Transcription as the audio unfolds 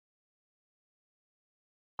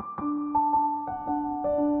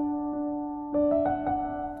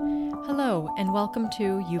Hello, and welcome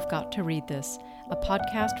to You've Got to Read This, a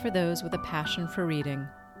podcast for those with a passion for reading.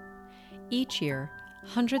 Each year,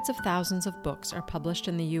 hundreds of thousands of books are published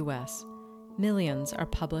in the U.S. Millions are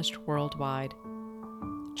published worldwide.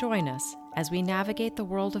 Join us as we navigate the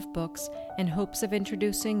world of books in hopes of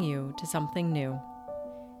introducing you to something new.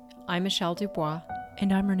 I'm Michelle Dubois.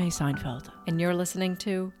 And I'm Renee Seinfeld. And you're listening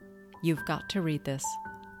to You've Got to Read This.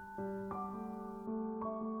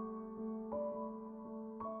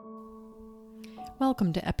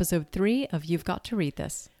 Welcome to episode 3 of You've Got to Read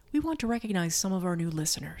This. We want to recognize some of our new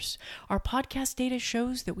listeners. Our podcast data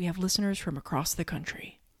shows that we have listeners from across the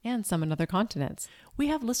country. And some in other continents. We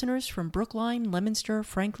have listeners from Brookline, Leominster,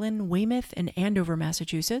 Franklin, Weymouth, and Andover,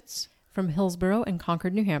 Massachusetts. From Hillsborough and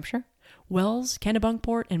Concord, New Hampshire. Wells,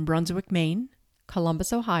 Kennebunkport, and Brunswick, Maine.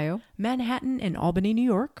 Columbus, Ohio. Manhattan and Albany, New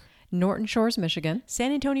York. Norton Shores, Michigan.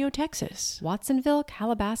 San Antonio, Texas. Watsonville,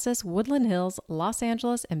 Calabasas, Woodland Hills, Los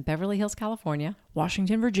Angeles, and Beverly Hills, California.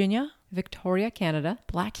 Washington, Virginia. Victoria, Canada.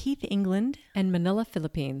 Blackheath, England. And Manila,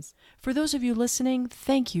 Philippines. For those of you listening,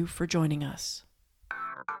 thank you for joining us.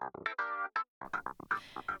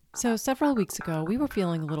 So several weeks ago, we were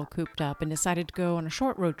feeling a little cooped up and decided to go on a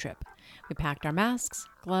short road trip. We packed our masks,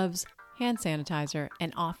 gloves, hand sanitizer,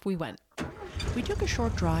 and off we went. We took a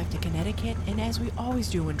short drive to Connecticut, and as we always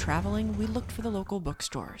do when traveling, we looked for the local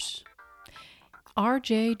bookstores.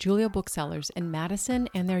 R.J. Julia Booksellers in Madison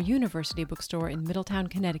and their University Bookstore in Middletown,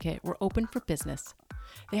 Connecticut were open for business.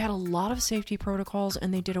 They had a lot of safety protocols,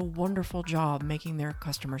 and they did a wonderful job making their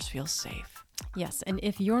customers feel safe. Yes, and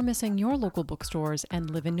if you're missing your local bookstores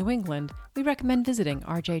and live in New England, we recommend visiting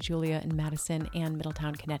R.J. Julia in Madison and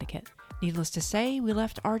Middletown, Connecticut. Needless to say, we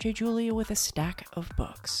left R.J. Julia with a stack of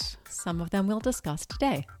books. Some of them we'll discuss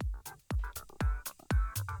today.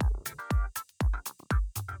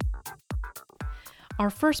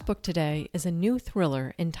 Our first book today is a new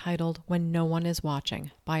thriller entitled When No One Is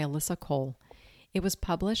Watching by Alyssa Cole. It was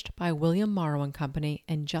published by William Morrow & Company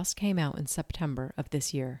and just came out in September of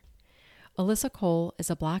this year. Alyssa Cole is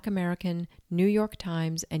a Black American New York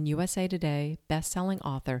Times and USA Today best-selling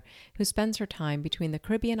author who spends her time between the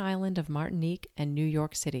Caribbean island of Martinique and New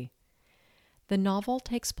York City. The novel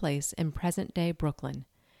takes place in present-day Brooklyn.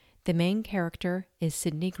 The main character is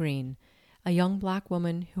Sydney Green, a young Black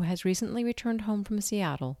woman who has recently returned home from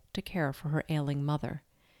Seattle to care for her ailing mother.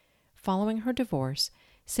 Following her divorce,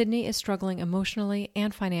 Sydney is struggling emotionally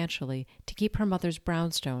and financially to keep her mother's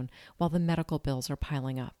brownstone while the medical bills are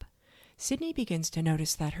piling up. Sydney begins to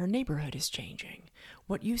notice that her neighborhood is changing.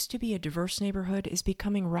 What used to be a diverse neighborhood is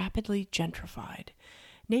becoming rapidly gentrified.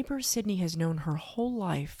 Neighbors Sydney has known her whole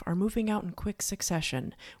life are moving out in quick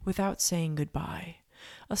succession without saying goodbye.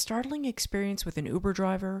 A startling experience with an Uber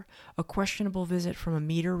driver, a questionable visit from a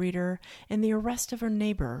meter reader, and the arrest of her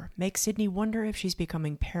neighbor make Sydney wonder if she's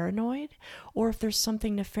becoming paranoid or if there's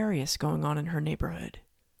something nefarious going on in her neighborhood.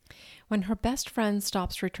 When her best friend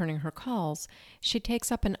stops returning her calls, she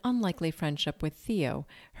takes up an unlikely friendship with Theo,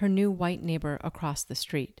 her new white neighbor across the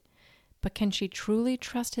street. But can she truly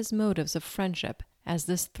trust his motives of friendship as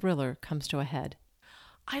this thriller comes to a head?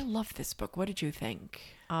 I love this book. What did you think?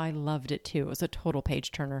 I loved it too. It was a total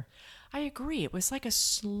page-turner. I agree. It was like a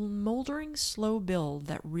smoldering, slow build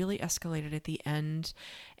that really escalated at the end.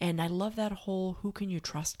 And I love that whole who can you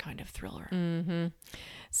trust kind of thriller. Mm-hmm.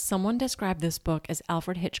 Someone described this book as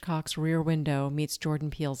Alfred Hitchcock's Rear Window meets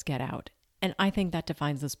Jordan Peele's Get Out. And I think that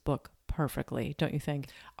defines this book perfectly, don't you think?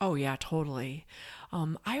 Oh yeah, totally.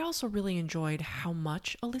 I also really enjoyed how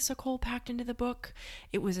much Alyssa Cole packed into the book.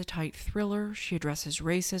 It was a tight thriller. She addresses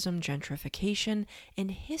racism, gentrification,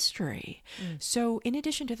 and history. So in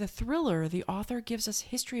addition to the thriller, the author gives us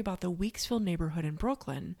history about the Weeksville neighborhood in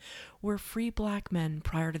Brooklyn, where free Black men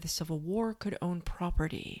prior to the Civil War could own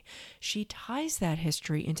property. She ties that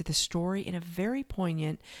history into the story in a very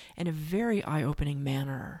poignant and a very eye-opening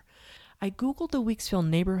manner. I Googled the Weeksville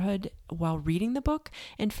neighborhood while reading the book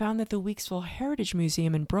and found that the Weeksville Heritage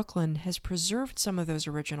Museum in Brooklyn has preserved some of those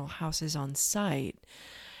original houses on site.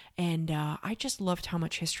 And I just loved how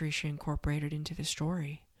much history she incorporated into the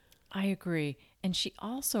story. I agree. And she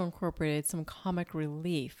also incorporated some comic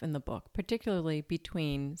relief in the book, particularly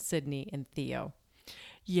between Sydney and Theo.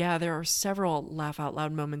 Yeah, there are several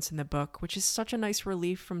laugh-out-loud moments in the book, which is such a nice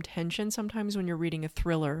relief from tension sometimes when you're reading a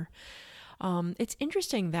thriller. It's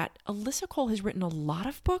interesting that Alyssa Cole has written a lot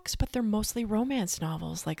of books, but they're mostly romance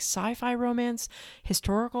novels, like sci-fi romance,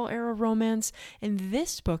 historical era romance, and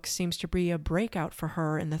this book seems to be a breakout for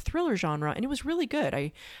her in the thriller genre, and it was really good.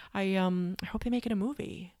 I hope they make it a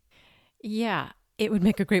movie. Yeah, it would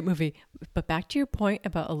make a great movie. But back to your point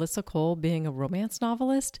about Alyssa Cole being a romance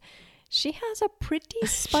novelist, She has a pretty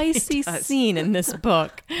spicy does. scene in this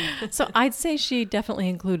book. So I'd say she definitely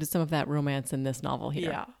included some of that romance in this novel here.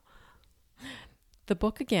 Yeah. The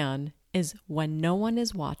book again is When No One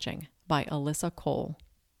Is Watching by Alyssa Cole.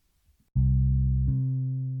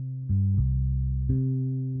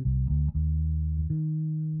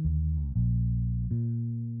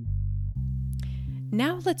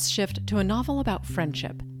 Now let's shift to a novel about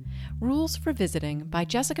friendship. Rules for Visiting by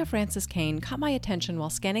Jessica Frances Cain caught my attention while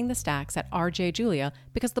scanning the stacks at RJ Julia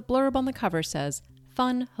because the blurb on the cover says,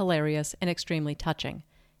 fun, hilarious, and extremely touching.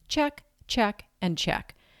 Check, check, and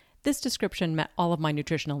check. This description met all of my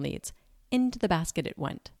nutritional needs. Into the basket it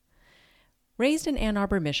went. Raised in Ann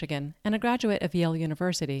Arbor, Michigan, and a graduate of Yale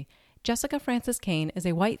University, Jessica Frances Cain is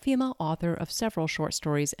a white female author of several short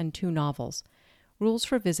stories and 2 novels. Rules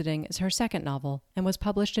for Visiting is her second novel and was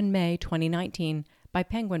published in May 2019 by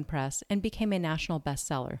Penguin Press and became a national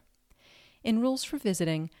bestseller. In Rules for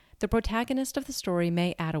Visiting, the protagonist of the story,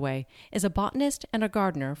 May Attaway, is a botanist and a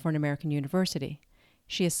gardener for an American university.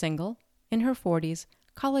 She is single, in her 40s,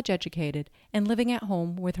 college-educated, and living at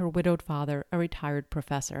home with her widowed father, a retired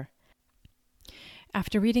professor.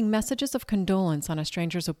 After reading messages of condolence on a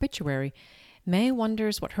stranger's obituary, May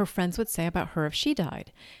wonders what her friends would say about her if she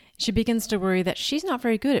died. She begins to worry that she's not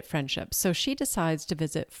very good at friendship, so she decides to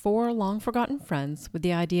visit 4 long-forgotten friends with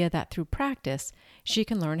the idea that through practice, she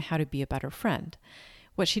can learn how to be a better friend.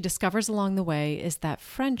 What she discovers along the way is that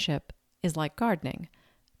friendship is like gardening.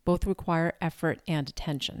 Both require effort and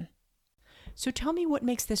attention. So tell me what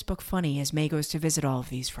makes this book funny as May goes to visit all of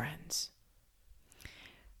these friends.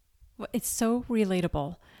 Well, it's so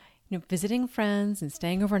relatable. Visiting friends and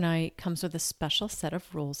staying overnight comes with a special set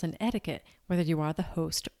of rules and etiquette, whether you are the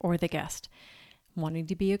host or the guest. Wanting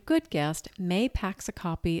to be a good guest, May packs a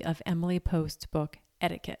copy of Emily Post's book,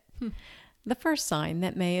 Etiquette. The first sign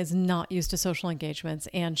that May is not used to social engagements,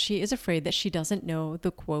 and she is afraid that she doesn't know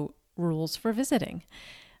the, quote, rules for visiting.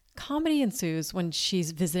 Comedy ensues when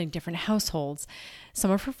she's visiting different households.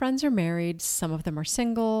 Some of her friends are married, some of them are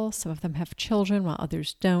single, some of them have children while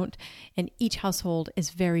others don't, and each household is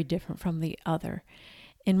very different from the other.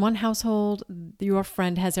 In one household, your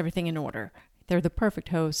friend has everything in order. They're the perfect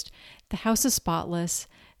host. The house is spotless.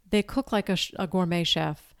 They cook like a gourmet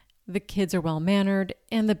chef. The kids are well-mannered,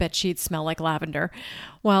 and the bedsheets smell like lavender.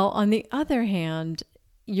 While on the other hand,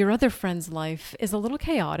 your other friend's life is a little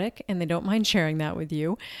chaotic, and they don't mind sharing that with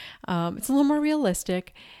you. It's a little more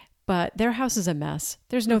realistic, but their house is a mess.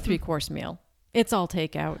 There's no 3-course meal. It's all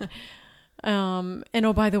takeout. And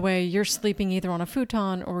oh, by the way, you're sleeping either on a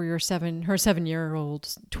futon or her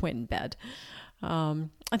 7-year-old twin bed.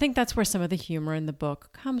 I think that's where some of the humor in the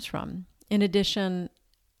book comes from. In addition,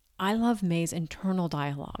 I love May's internal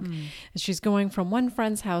dialogue. As she's going from one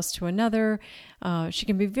friend's house to another, she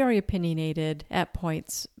can be very opinionated at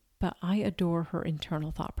points, but I adore her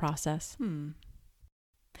internal thought process.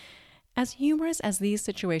 As humorous as these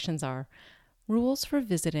situations are, Rules for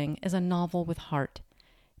Visiting is a novel with heart.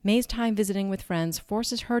 May's time visiting with friends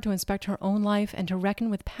forces her to inspect her own life and to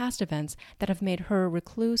reckon with past events that have made her a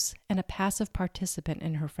recluse and a passive participant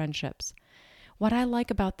in her friendships. What I like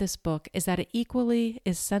about this book is that it equally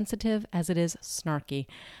is sensitive as it is snarky.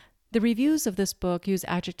 The reviews of this book use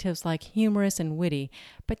adjectives like humorous and witty,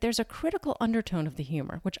 but there's a critical undertone of the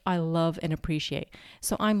humor, which I love and appreciate,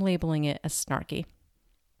 so I'm labeling it as snarky.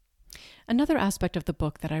 Another aspect of the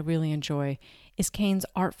book that I really enjoy is Cain's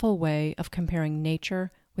artful way of comparing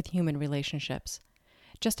nature with human relationships.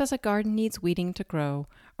 Just as a garden needs weeding to grow,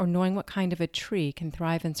 or knowing what kind of a tree can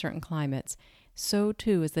thrive in certain climates, so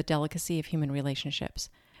too is the delicacy of human relationships.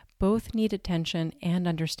 Both need attention and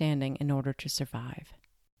understanding in order to survive.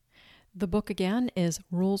 The book again is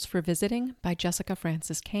Rules for Visiting by Jessica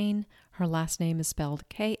Frances Cain. Her last name is spelled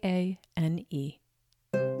Kane.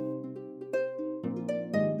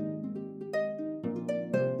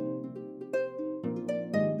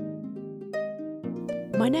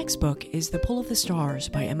 My next book is The Pull of the Stars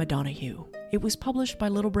by Emma Donoghue. It was published by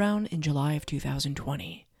Little Brown in July of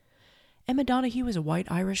 2020. Emma Donoghue is a white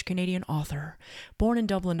Irish-Canadian author. Born in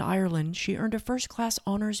Dublin, Ireland, she earned a first-class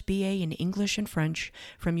honours BA in English and French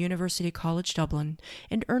from University College Dublin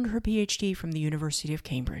and earned her PhD from the University of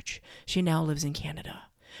Cambridge. She now lives in Canada.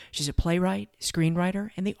 She's a playwright,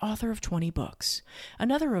 screenwriter, and the author of 20 books.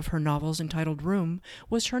 Another of her novels, entitled Room,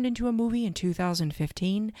 was turned into a movie in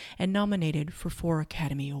 2015 and nominated for 4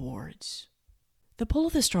 Academy Awards. The Pull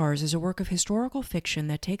of the Stars is a work of historical fiction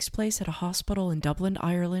that takes place at a hospital in Dublin,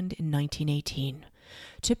 Ireland in 1918.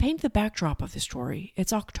 To paint the backdrop of the story,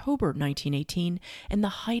 it's October 1918 and the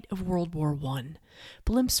height of World War I.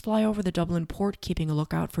 Blimps fly over the Dublin port, keeping a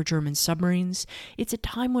lookout for German submarines. It's a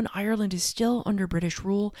time when Ireland is still under British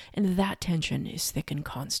rule, and that tension is thick and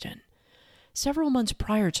constant. Several months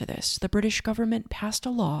prior to this, the British government passed a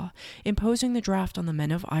law imposing the draft on the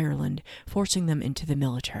men of Ireland, forcing them into the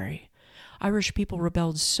military. Irish people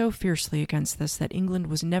rebelled so fiercely against this that England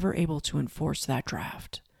was never able to enforce that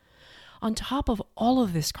draft. On top of all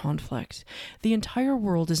of this conflict, the entire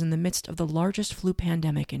world is in the midst of the largest flu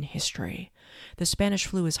pandemic in history. The Spanish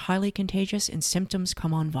flu is highly contagious and symptoms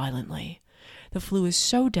come on violently. The flu is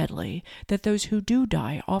so deadly that those who do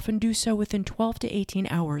die often do so within 12 to 18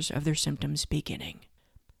 hours of their symptoms beginning.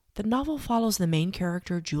 The novel follows the main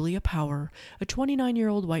character, Julia Power, a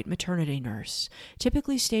 29-year-old white maternity nurse.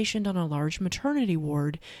 Typically stationed on a large maternity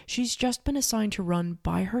ward, she's just been assigned to run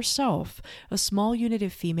by herself a small unit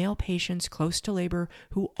of female patients close to labor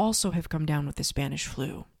who also have come down with the Spanish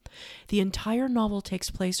flu. The entire novel takes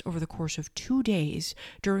place over the course of 2 days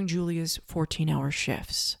during Julia's 14-hour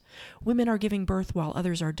shifts. Women are giving birth while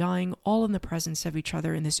others are dying, all in the presence of each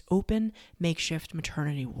other in this open, makeshift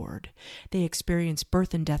maternity ward. They experience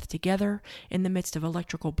birth and death together in the midst of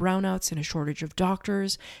electrical brownouts and a shortage of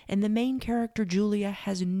doctors, and the main character, Julia,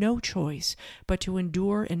 has no choice but to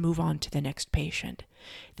endure and move on to the next patient.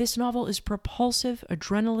 This novel is propulsive,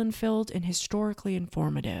 adrenaline-filled, and historically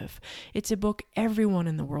informative. It's a book everyone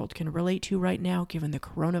in the world can relate to right now, given the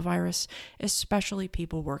coronavirus, especially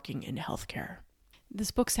people working in healthcare.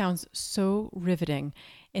 This book sounds so riveting.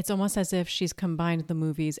 It's almost as if she's combined the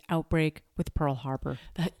movies Outbreak with Pearl Harbor.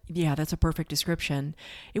 That's a perfect description.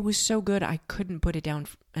 It was so good I couldn't put it down,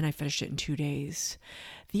 and I finished it in 2 days.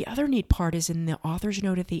 The other neat part is in the author's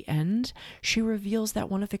note at the end, she reveals that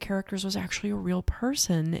one of the characters was actually a real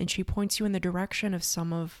person, and she points you in the direction of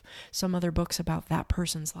some other books about that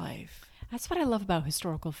person's life. That's what I love about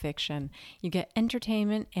historical fiction. You get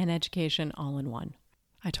entertainment and education all in one.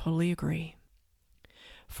 I totally agree.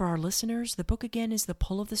 For our listeners, the book again is The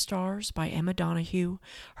Pull of the Stars by Emma Donoghue.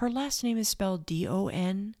 Her last name is spelled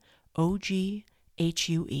Donoghue.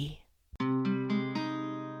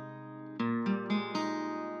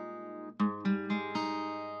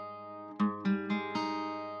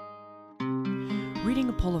 Reading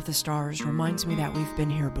A Pull of the Stars reminds me that we've been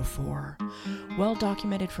here before. Well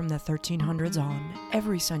documented from the 1300s on,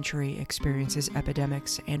 every century experiences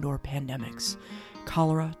epidemics and/or pandemics.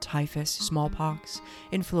 Cholera, typhus, smallpox,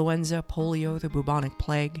 influenza, polio, the bubonic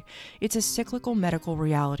plague. It's a cyclical medical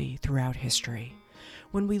reality throughout history.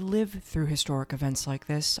 When we live through historic events like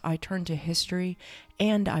this, I turn to history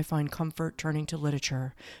and I find comfort turning to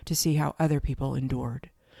literature to see how other people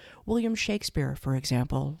endured. William Shakespeare, for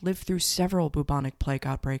example, lived through several bubonic plague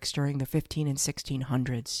outbreaks during the 15 and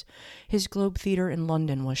 1600s. His Globe Theatre in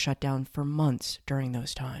London was shut down for months during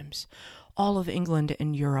those times. All of England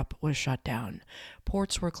and Europe was shut down.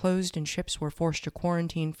 Ports were closed and ships were forced to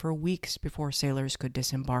quarantine for weeks before sailors could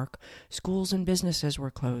disembark. Schools and businesses were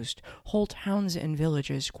closed. Whole towns and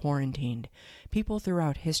villages quarantined. People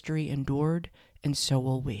throughout history endured, and so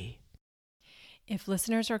will we. If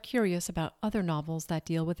listeners are curious about other novels that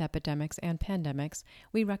deal with epidemics and pandemics,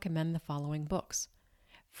 we recommend the following books.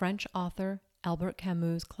 French author Albert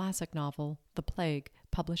Camus' classic novel, The Plague,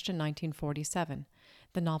 published in 1947.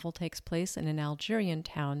 The novel takes place in an Algerian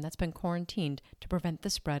town that's been quarantined to prevent the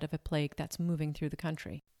spread of a plague that's moving through the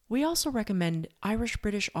country. We also recommend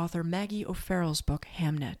Irish-British author Maggie O'Farrell's book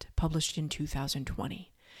Hamnet, published in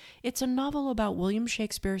 2020. It's a novel about William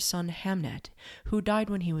Shakespeare's son Hamnet, who died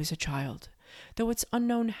when he was a child. Though it's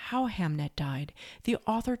unknown how Hamnet died, the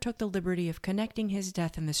author took the liberty of connecting his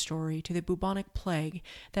death in the story to the bubonic plague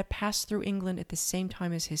that passed through England at the same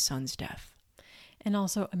time as his son's death. And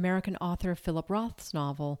also American author Philip Roth's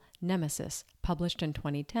novel Nemesis, published in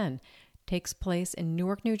 2010, takes place in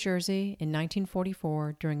Newark, New Jersey in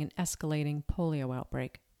 1944 during an escalating polio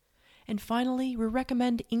outbreak. And finally, we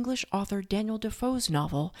recommend English author Daniel Defoe's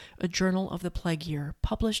novel, A Journal of the Plague Year,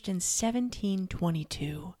 published in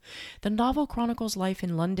 1722. The novel chronicles life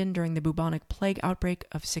in London during the bubonic plague outbreak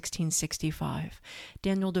of 1665.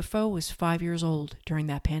 Daniel Defoe was 5 years old during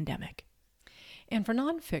that pandemic. And for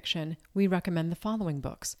nonfiction, we recommend the following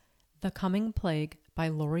books: The Coming Plague by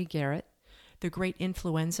Laurie Garrett, The Great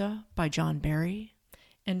Influenza by John Barry,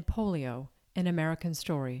 and Polio, An American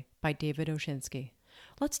Story by David Oshinsky.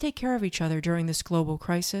 Let's take care of each other during this global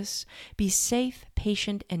crisis. Be safe,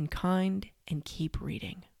 patient, and kind, and keep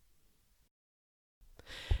reading.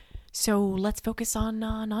 So let's focus on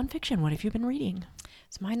nonfiction. What have you been reading?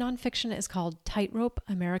 So my nonfiction is called Tightrope: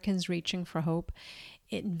 Americans Reaching for Hope.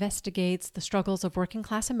 It investigates the struggles of working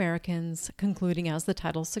class Americans, concluding, as the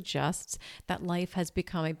title suggests, that life has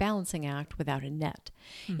become a balancing act without a net.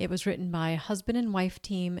 It was written by husband and wife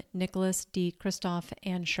team Nicholas D. Kristof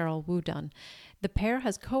and Cheryl Wudunn. The pair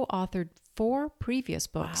has co-authored 4 previous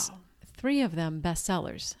books, Wow. 3 of them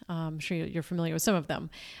bestsellers. I'm sure you're familiar with some of them.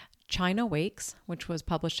 China Wakes, which was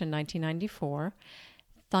published in 1994,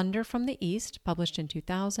 Thunder from the East, published in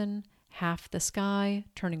 2000, Half the Sky,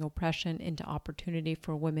 Turning Oppression into Opportunity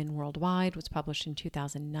for Women Worldwide, was published in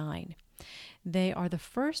 2009. They are the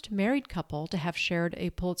first married couple to have shared a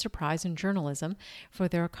Pulitzer Prize in journalism for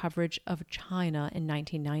their coverage of China in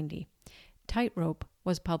 1990. Tightrope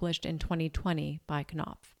was published in 2020 by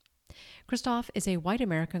Knopf. Kristof is a white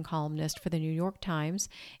American columnist for the New York Times,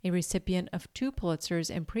 a recipient of 2 Pulitzers,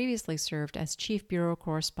 and previously served as chief bureau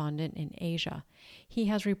correspondent in Asia. He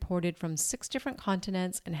has reported from 6 different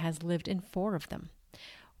continents and has lived in 4 of them.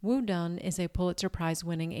 Wudunn is a Pulitzer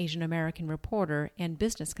Prize-winning Asian American reporter and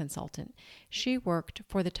business consultant. She worked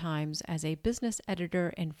for the Times as a business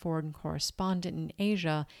editor and foreign correspondent in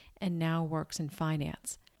Asia and now works in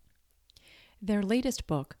finance. Their latest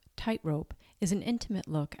book, Tightrope, is an intimate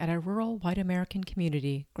look at a rural white American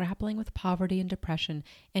community grappling with poverty and depression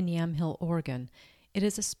in Yamhill, Oregon. It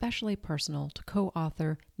is especially personal to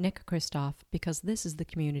co-author Nick Kristof because this is the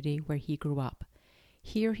community where he grew up.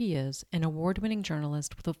 Here he is, an award-winning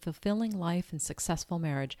journalist with a fulfilling life and successful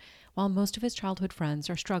marriage, while most of his childhood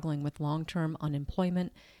friends are struggling with long-term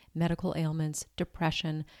unemployment, medical ailments,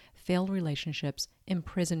 depression, failed relationships,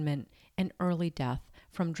 imprisonment, and early death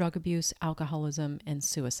from drug abuse, alcoholism, and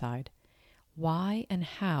suicide. Why and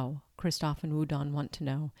how, Kristof and Wudunn want to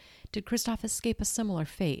know. Did Kristof escape a similar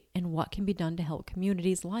fate, and what can be done to help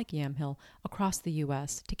communities like Yamhill across the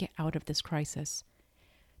U.S. to get out of this crisis?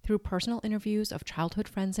 Through personal interviews of childhood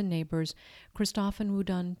friends and neighbors, Kristof and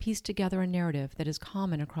Wudunn piece together a narrative that is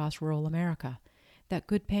common across rural America, that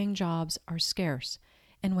good-paying jobs are scarce,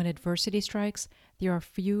 and when adversity strikes, there are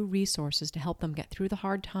few resources to help them get through the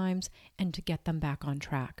hard times and to get them back on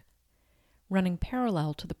track. Running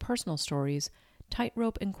parallel to the personal stories,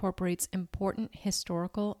 Tightrope incorporates important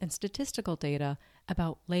historical and statistical data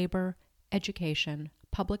about labor, education,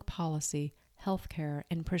 public policy, healthcare,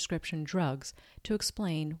 and prescription drugs to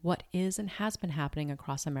explain what is and has been happening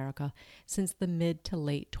across America since the mid to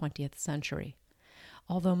late 20th century.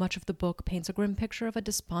 Although much of the book paints a grim picture of a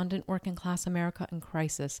despondent working-class America in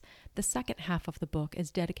crisis, the second half of the book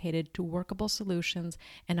is dedicated to workable solutions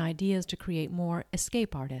and ideas to create more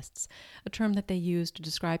escape artists, a term that they use to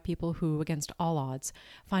describe people who, against all odds,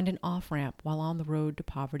 find an off-ramp while on the road to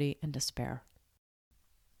poverty and despair.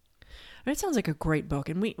 It sounds like a great book,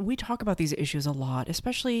 and we talk about these issues a lot,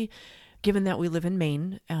 especially given that we live in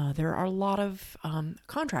Maine. There are a lot of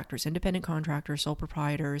contractors, independent contractors, sole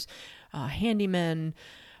proprietors, handymen,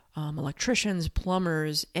 electricians,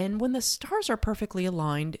 plumbers, and when the stars are perfectly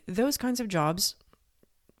aligned, those kinds of jobs,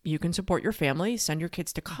 you can support your family, send your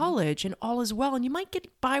kids to college, and all is well, and you might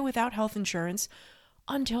get by without health insurance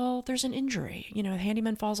until there's an injury. You know, the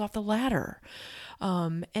handyman falls off the ladder.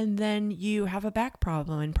 And then you have a back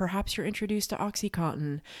problem, and perhaps you're introduced to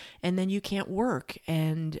OxyContin, and then you can't work,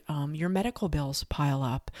 and your medical bills pile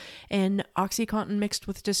up. And OxyContin mixed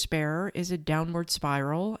with despair is a downward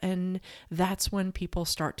spiral, and that's when people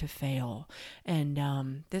start to fail.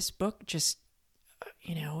 And this book just,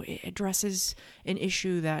 it addresses an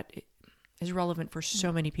issue that is relevant for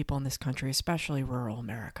so many people in this country, especially rural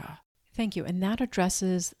America. Thank you. And that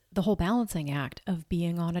addresses the whole balancing act of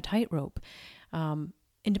being on a tightrope.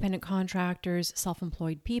 Independent contractors,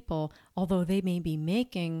 self-employed people, although they may be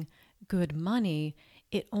making good money,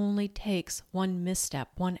 it only takes one misstep,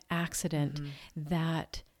 one accident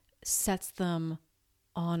that sets them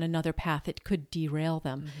on another path. It could derail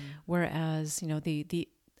them. Whereas, the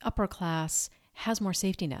upper class has more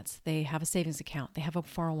safety nets. They have a savings account. They have a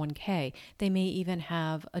 401k. They may even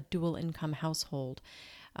have a dual income household.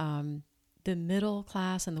 The middle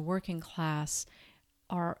class and the working class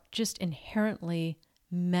are just inherently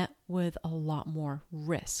met with a lot more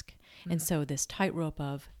risk. And so this tightrope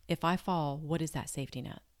of, if I fall, what is that safety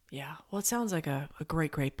net? Yeah, well, it sounds like a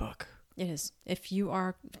great, great book. It is. If you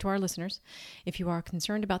are, to our listeners, if you are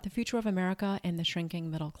concerned about the future of America and the shrinking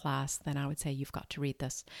middle class, then I would say you've got to read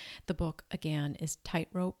this. The book, again, is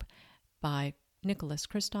Tightrope by Nicholas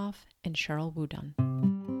Kristof and Cheryl Wudunn.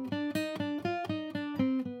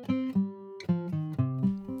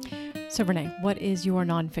 So Renee, what is your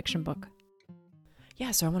nonfiction book? Yeah,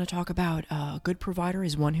 so I want to talk about A Good Provider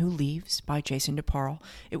is One Who Leaves by Jason DeParle.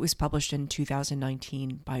 It was published in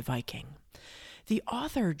 2019 by Viking. The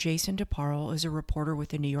author, Jason DeParle, is a reporter with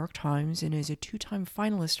the New York Times and is a 2-time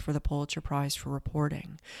finalist for the Pulitzer Prize for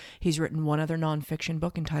reporting. He's written one other nonfiction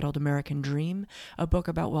book entitled American Dream, a book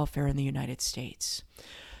about welfare in the United States.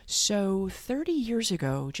 So 30 years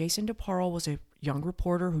ago, Jason DeParle was a young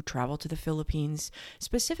reporter who traveled to the Philippines.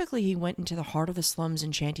 Specifically, he went into the heart of the slums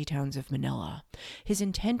and shantytowns of Manila. His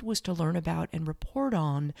intent was to learn about and report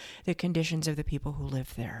on the conditions of the people who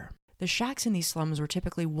lived there. The shacks in these slums were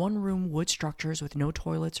typically one-room wood structures with no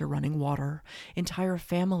toilets or running water. Entire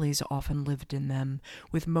families often lived in them,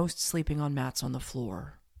 with most sleeping on mats on the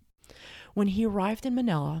floor. When he arrived in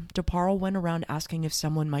Manila, DeParle went around asking if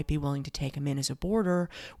someone might be willing to take him in as a boarder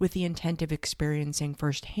with the intent of experiencing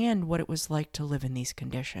firsthand what it was like to live in these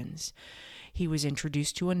conditions. He was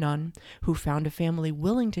introduced to a nun who found a family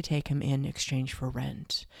willing to take him in exchange for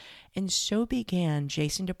rent. And so began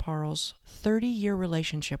Jason DeParle's 30-year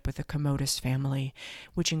relationship with the Commodus family,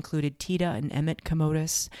 which included Tita and Emmett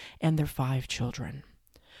Commodus and their 5 children.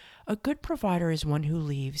 A Good Provider is One Who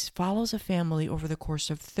Leaves follows a family over the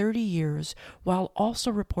course of 30 years while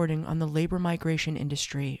also reporting on the labor migration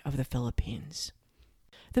industry of the Philippines.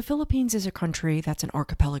 The Philippines is a country that's an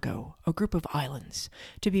archipelago, a group of islands.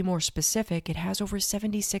 To be more specific, it has over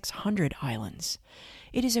 7,600 islands.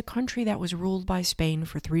 It is a country that was ruled by Spain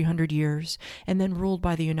for 300 years and then ruled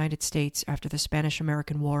by the United States after the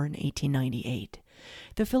Spanish-American War in 1898.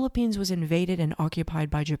 The Philippines was invaded and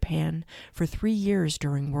occupied by Japan for 3 years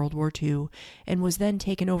during World War II and was then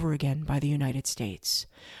taken over again by the United States.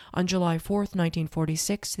 On July 4,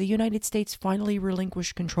 1946, the United States finally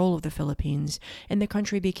relinquished control of the Philippines and the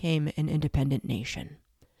country became an independent nation.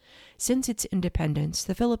 Since its independence,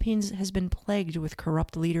 the Philippines has been plagued with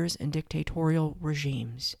corrupt leaders and dictatorial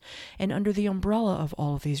regimes. And under the umbrella of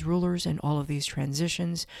all of these rulers and all of these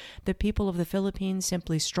transitions, the people of the Philippines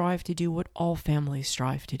simply strive to do what all families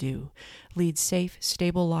strive to do: lead safe,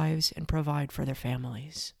 stable lives and provide for their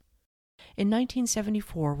families. In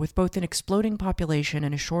 1974, with both an exploding population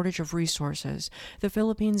and a shortage of resources, the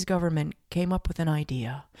Philippines government came up with an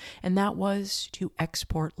idea, and that was to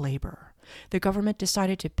export labor. The government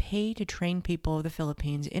decided to pay to train people of the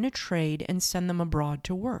Philippines in a trade and send them abroad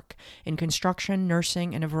to work in construction,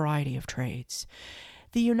 nursing, and a variety of trades.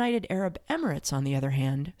 The United Arab Emirates, on the other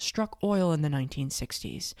hand, struck oil in the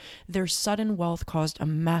 1960s. Their sudden wealth caused a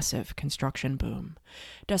massive construction boom.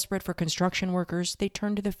 Desperate for construction workers, they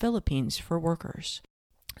turned to the Philippines for workers.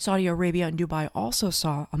 Saudi Arabia and Dubai also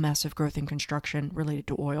saw a massive growth in construction related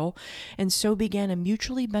to oil, and so began a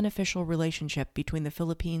mutually beneficial relationship between the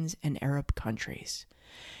Philippines and Arab countries.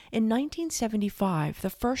 In 1975, the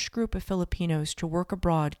first group of Filipinos to work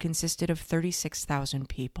abroad consisted of 36,000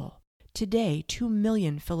 people. Today, 2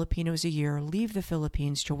 million Filipinos a year leave the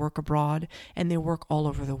Philippines to work abroad, and they work all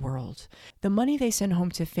over the world. The money they send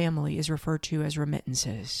home to family is referred to as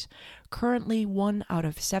remittances. Currently, 1 out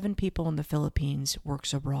of 7 people in the Philippines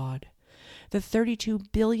works abroad. The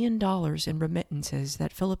 $32 billion in remittances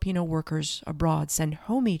that Filipino workers abroad send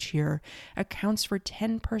home each year accounts for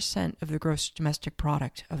 10% of the gross domestic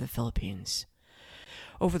product of the Philippines.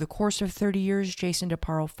 Over the course of 30 years, Jason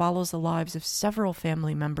DeParle follows the lives of several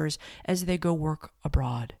family members as they go work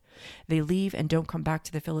abroad. They leave and don't come back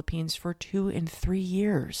to the Philippines for 2 and 3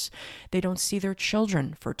 years. They don't see their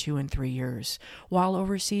children for 2 and 3 years. While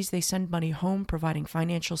overseas, they send money home, providing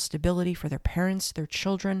financial stability for their parents, their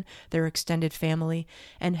children, their extended family,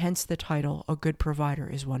 and hence the title, A Good Provider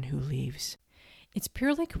is One Who Leaves. It's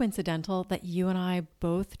purely coincidental that you and I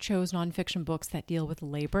both chose nonfiction books that deal with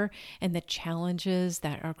labor and the challenges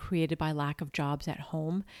that are created by lack of jobs at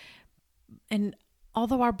home. And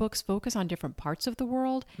although our books focus on different parts of the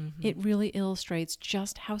world, it really illustrates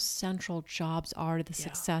just how central jobs are to the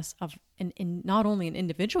success of not only an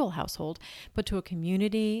individual household, but to a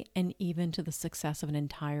community and even to the success of an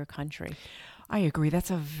entire country. I agree.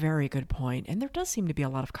 That's a very good point. And there does seem to be a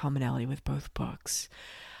lot of commonality with both books.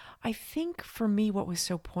 I think for me, what was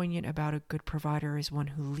so poignant about A Good Provider is One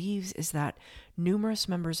Who Leaves is that numerous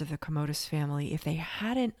members of the Commodus family, if they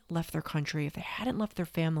hadn't left their country, if they hadn't left their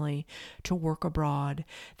family to work abroad,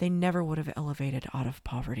 they never would have elevated out of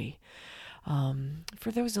poverty.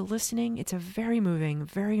 For those listening, it's a very moving,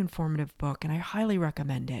 very informative book, and I highly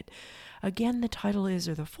recommend it. Again,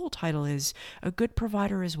 the full title is A Good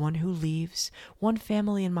Provider is One Who Leaves, One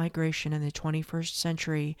Family in Migration in the 21st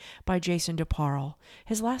Century by Jason DeParle.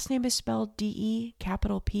 His last name is spelled D-E,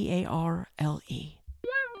 capital P-A-R-L-E.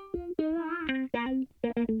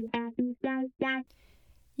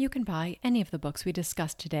 You can buy any of the books we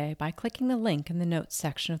discussed today by clicking the link in the notes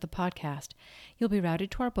section of the podcast. You'll be routed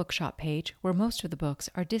to our bookshop page where most of the books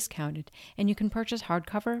are discounted and you can purchase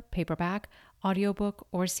hardcover, paperback, audiobook,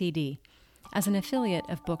 or CD. As an affiliate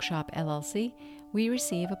of Bookshop LLC, we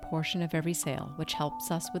receive a portion of every sale, which helps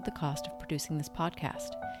us with the cost of producing this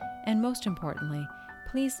podcast. And most importantly,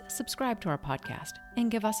 please subscribe to our podcast and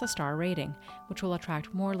give us a star rating, which will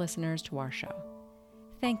attract more listeners to our show.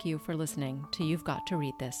 Thank you for listening to You've Got to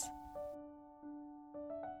Read This.